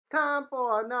Time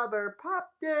for another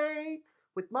pop date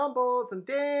with Mumbles and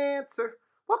Dancer.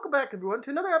 Welcome back, everyone, to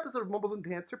another episode of Mumbles and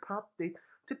Dancer Pop Date.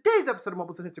 Today's episode of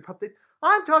Mumbles and Dancer Pop Date,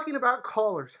 I'm talking about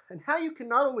collars and how you can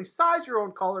not only size your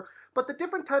own collar, but the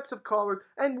different types of collars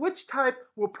and which type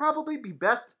will probably be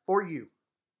best for you.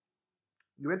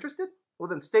 You interested? Well,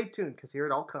 then stay tuned, because here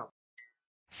it all comes.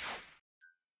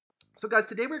 So guys,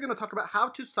 today we're going to talk about how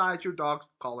to size your dog's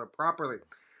collar properly.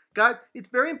 Guys, it's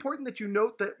very important that you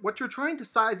note that what you're trying to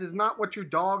size is not what your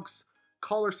dog's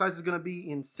collar size is going to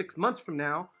be in 6 months from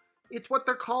now. It's what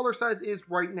their collar size is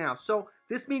right now. So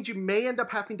this means you may end up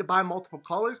having to buy multiple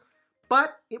collars,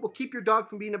 but it will keep your dog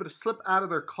from being able to slip out of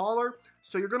their collar.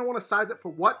 So you're going to want to size it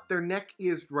for what their neck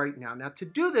is right now. Now to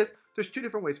do this, there's two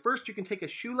different ways. First, you can take a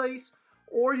shoelace,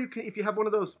 or you can, if you have one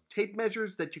of those tape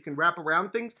measures that you can wrap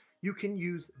around things, you can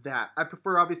use that. I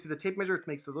prefer obviously the tape measure. It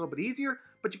makes it a little bit easier,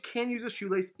 but you can use a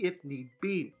shoelace if need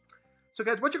be. So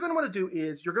guys, what you're going to want to do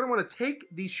is you're going to want to take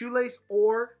the shoelace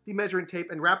or the measuring tape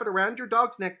and wrap it around your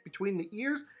dog's neck between the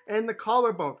ears and the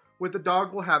collarbone, where the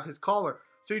dog will have his collar.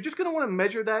 So you're just going to want to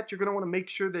measure that. You're going to want to make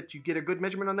sure that you get a good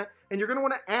measurement on that, and you're going to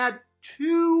want to add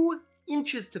 2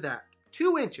 inches to that.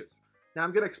 2 inches. Now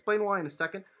I'm going to explain why in a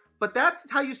second, but that's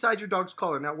how you size your dog's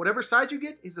collar. Now whatever size you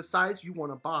get is the size you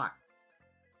want to buy.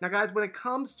 Now guys, when it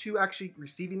comes to actually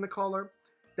receiving the collar,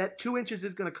 that 2 inches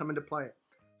is going to come into play.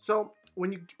 So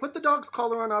when you put the dog's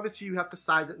collar on, obviously you have to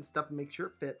size it and stuff and make sure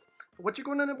it fits. But what you're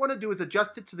going to want to do is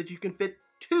adjust it so that you can fit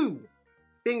 2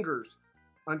 fingers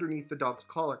underneath the dog's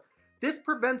collar. This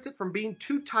prevents it from being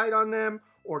too tight on them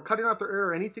or cutting off their ear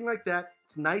or anything like that.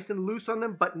 It's nice and loose on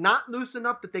them, but not loose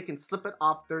enough that they can slip it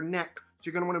off their neck. So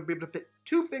you're going to want to be able to fit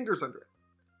 2 fingers under it.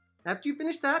 After you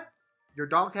finish that, your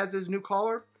dog has his new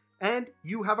collar, and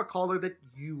you have a collar that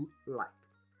you like.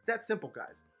 It's that simple,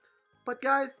 guys. But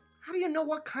guys, how do you know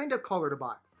what kind of collar to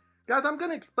buy? Guys, I'm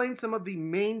going to explain some of the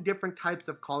main different types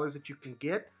of collars that you can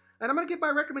get, and I'm going to give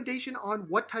my recommendation on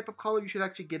what type of collar you should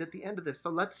actually get at the end of this. So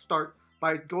let's start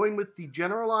by going with the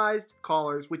generalized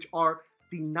collars, which are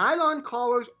the nylon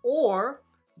collars or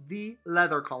the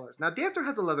leather collars. Now, Dancer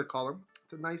has a leather collar.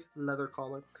 It's a nice leather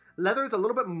collar. Leather is a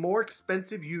little bit more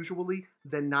expensive usually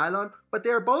than nylon, but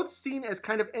they're both seen as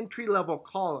kind of entry-level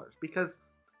collars because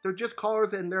they're just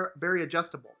collars and they're very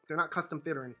adjustable. They're not custom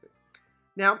fit or anything.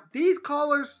 Now, these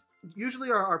collars usually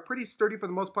are pretty sturdy for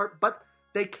the most part, but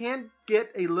they can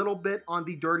get a little bit on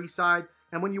the dirty side,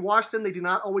 and when you wash them, they do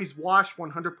not always wash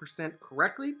 100%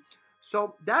 correctly.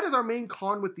 So that is our main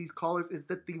con with these collars, is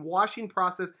that the washing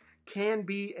process can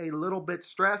be a little bit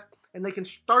stressed, and they can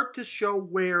start to show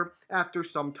wear after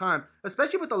some time.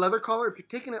 Especially with the leather collar, if you're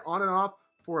taking it on and off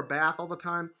for a bath all the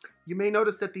time, you may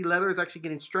notice that the leather is actually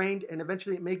getting strained, and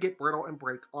eventually it may get brittle and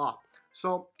break off.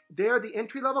 So they're the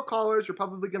entry-level collars. You're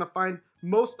probably going to find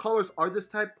most collars are this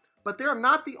type, but they are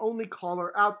not the only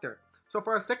collar out there. So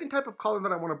for our second type of collar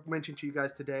that I want to mention to you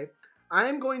guys today, I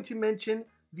am going to mention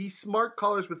the smart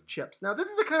collars with chips. Now this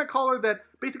is the kind of collar that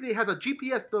basically has a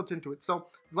GPS built into it. So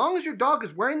as long as your dog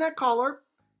is wearing that collar,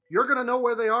 you're going to know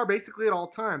where they are basically at all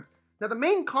times. Now the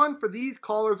main con for these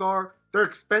collars are they're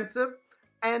expensive,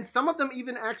 and some of them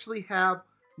even actually have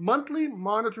monthly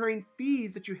monitoring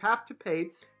fees that you have to pay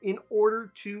in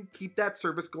order to keep that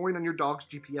service going on your dog's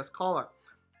GPS collar.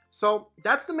 So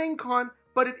that's the main con,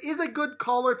 but it is a good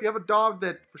collar if you have a dog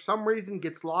that for some reason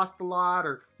gets lost a lot,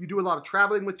 or you do a lot of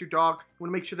traveling with your dog, you want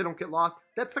to make sure they don't get lost.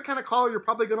 That's the kind of collar you're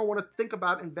probably going to want to think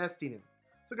about investing in.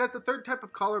 So guys, the third type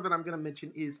of collar that I'm going to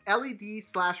mention is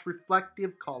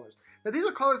LED/reflective collars. Now these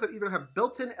are collars that either have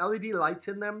built-in LED lights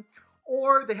in them,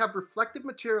 or they have reflective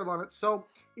material on it. So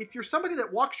if you're somebody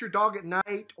that walks your dog at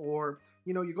night, or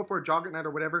you go for a jog at night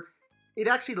or whatever, it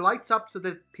actually lights up so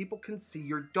that people can see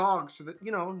your dog, so that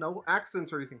no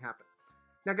accidents or anything happen.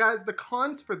 Now guys, the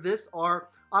cons for this are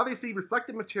obviously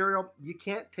reflective material. You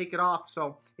can't take it off,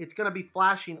 so it's going to be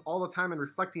flashing all the time and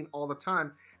reflecting all the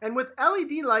time. And with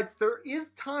LED lights, there is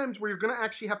times where you're going to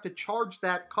actually have to charge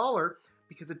that collar,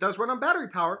 because it does run on battery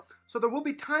power. So there will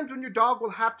be times when your dog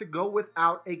will have to go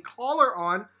without a collar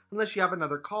on unless you have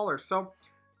another collar. So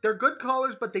they're good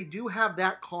collars, but they do have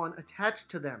that con attached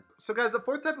to them. So guys, the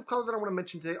fourth type of collar that I want to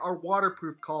mention today are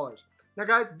waterproof collars. Now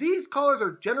guys, these collars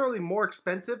are generally more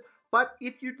expensive, but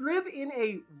if you live in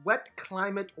a wet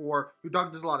climate, or your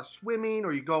dog does a lot of swimming,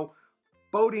 or you go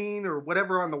boating or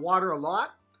whatever on the water a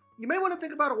lot, you may want to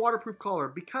think about a waterproof collar,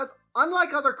 because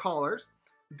unlike other collars,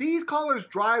 these collars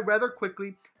dry rather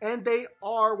quickly, and they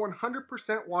are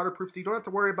 100% waterproof, so you don't have to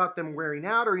worry about them wearing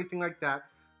out or anything like that.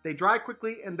 They dry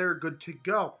quickly and they're good to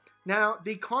go. Now,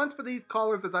 the cons for these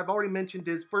collars, as I've already mentioned,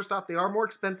 is first off, they are more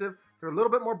expensive. They're a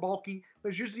little bit more bulky.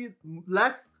 There's usually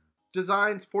less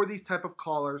designs for these type of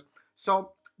collars.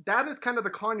 So that is kind of the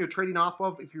con you're trading off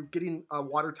of if you're getting a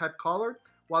water type collar.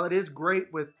 While it is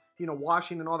great with, you know,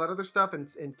 washing and all that other stuff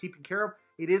and keeping care of,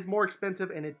 it is more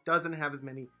expensive and it doesn't have as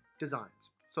many designs.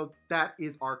 So that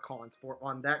is our cons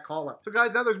on that collar. So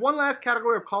guys, now there's one last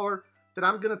category of collar that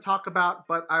I'm going to talk about,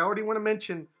 but I already want to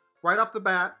mention right off the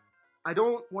bat, I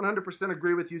don't 100%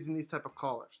 agree with using these type of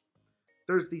collars.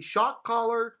 There's the shock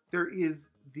collar, there is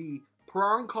the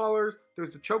prong collars,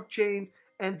 there's the choke chains,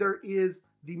 and there is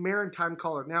the maritime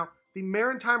collar. Now, the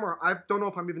maritime, or I don't know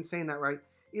if I'm even saying that right,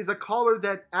 is a collar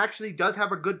that actually does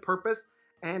have a good purpose,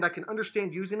 and I can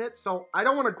understand using it. So I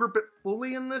don't want to group it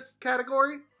fully in this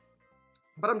category,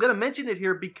 but I'm going to mention it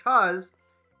here because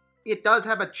it does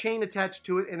have a chain attached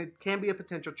to it, and it can be a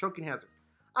potential choking hazard.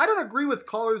 I don't agree with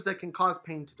collars that can cause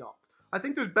pain to dogs. I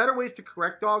think there's better ways to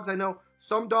correct dogs. I know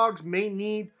some dogs may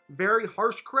need very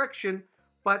harsh correction,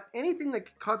 but anything that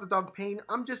can cause a dog pain,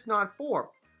 I'm just not for.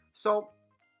 So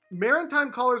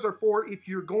maritime collars are for if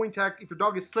you're going to if your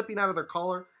dog is slipping out of their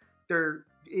collar,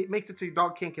 it makes it so your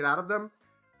dog can't get out of them.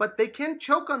 But they can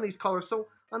choke on these collars. So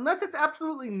unless it's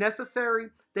absolutely necessary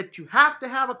that you have to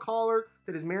have a collar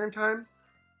that is maritime,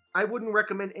 I wouldn't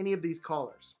recommend any of these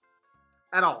collars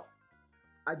at all.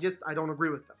 I don't agree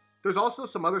with them. There's also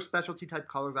some other specialty type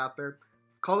collars out there.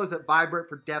 Collars that vibrate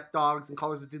for deaf dogs and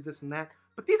collars that do this and that.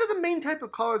 But these are the main type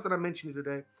of collars that I'm mentioning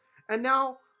today. And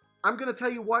now I'm going to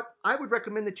tell you what I would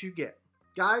recommend that you get.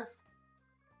 Guys,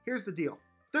 here's the deal.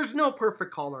 There's no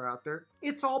perfect collar out there.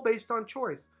 It's all based on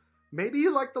choice. Maybe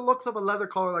you like the looks of a leather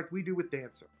collar like we do with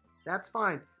Dancer. That's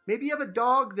fine. Maybe you have a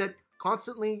dog that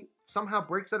constantly somehow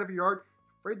breaks out of your yard.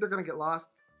 Afraid they're going to get lost.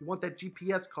 You want that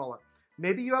GPS collar.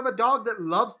 Maybe you have a dog that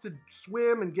loves to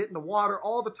swim and get in the water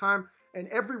all the time, and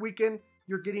every weekend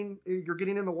you're getting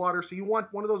in the water, so you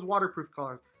want one of those waterproof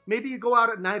collars. Maybe you go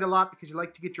out at night a lot because you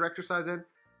like to get your exercise in.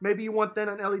 Maybe you want then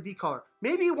an LED collar.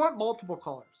 Maybe you want multiple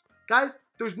collars. Guys,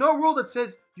 there's no rule that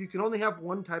says you can only have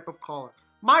one type of collar.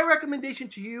 My recommendation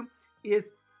to you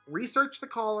is research the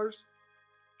collars,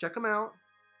 check them out,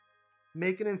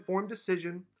 make an informed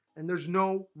decision, and there's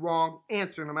no wrong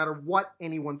answer no matter what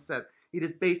anyone says. It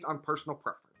is based on personal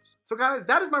preference. So guys,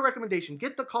 that is my recommendation.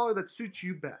 Get the collar that suits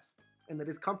you best and that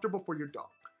is comfortable for your dog.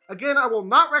 Again, I will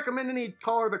not recommend any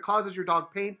collar that causes your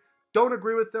dog pain. Don't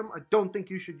agree with them. I don't think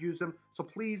you should use them. So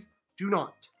please do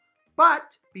not.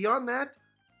 But beyond that,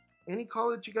 any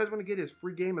collar that you guys want to get is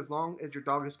free game as long as your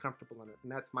dog is comfortable in it.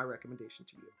 And that's my recommendation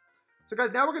to you. So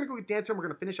guys, now we're going to go get Dancer and we're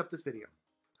going to finish up this video.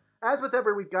 As with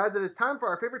every week, guys, it is time for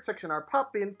our favorite section, our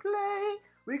Pop in Play.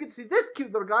 We can see this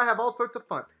cute little guy have all sorts of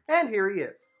fun. And here he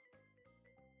is.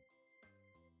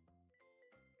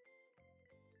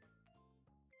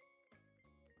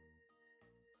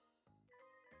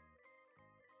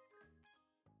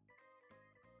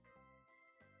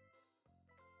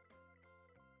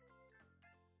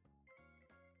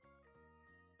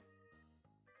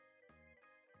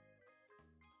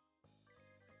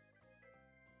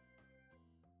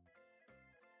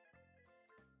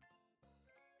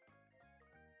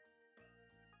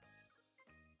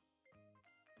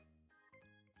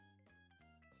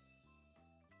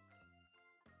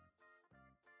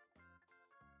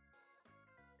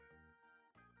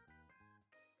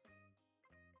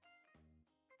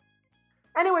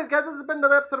 Anyways, guys, this has been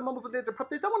another episode of Mumbles and Dancer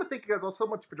Updates. I want to thank you guys all so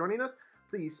much for joining us.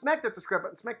 Please smack that subscribe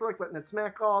button, smack the like button, and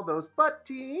smack all those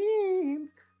buttons.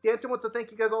 Dancer wants to thank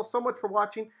you guys all so much for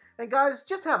watching. And guys,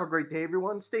 just have a great day,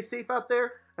 everyone. Stay safe out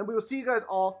there, and we will see you guys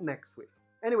all next week.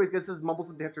 Anyways, guys, this is Mumbles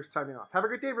and Dancers signing off. Have a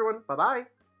great day, everyone. Bye-bye.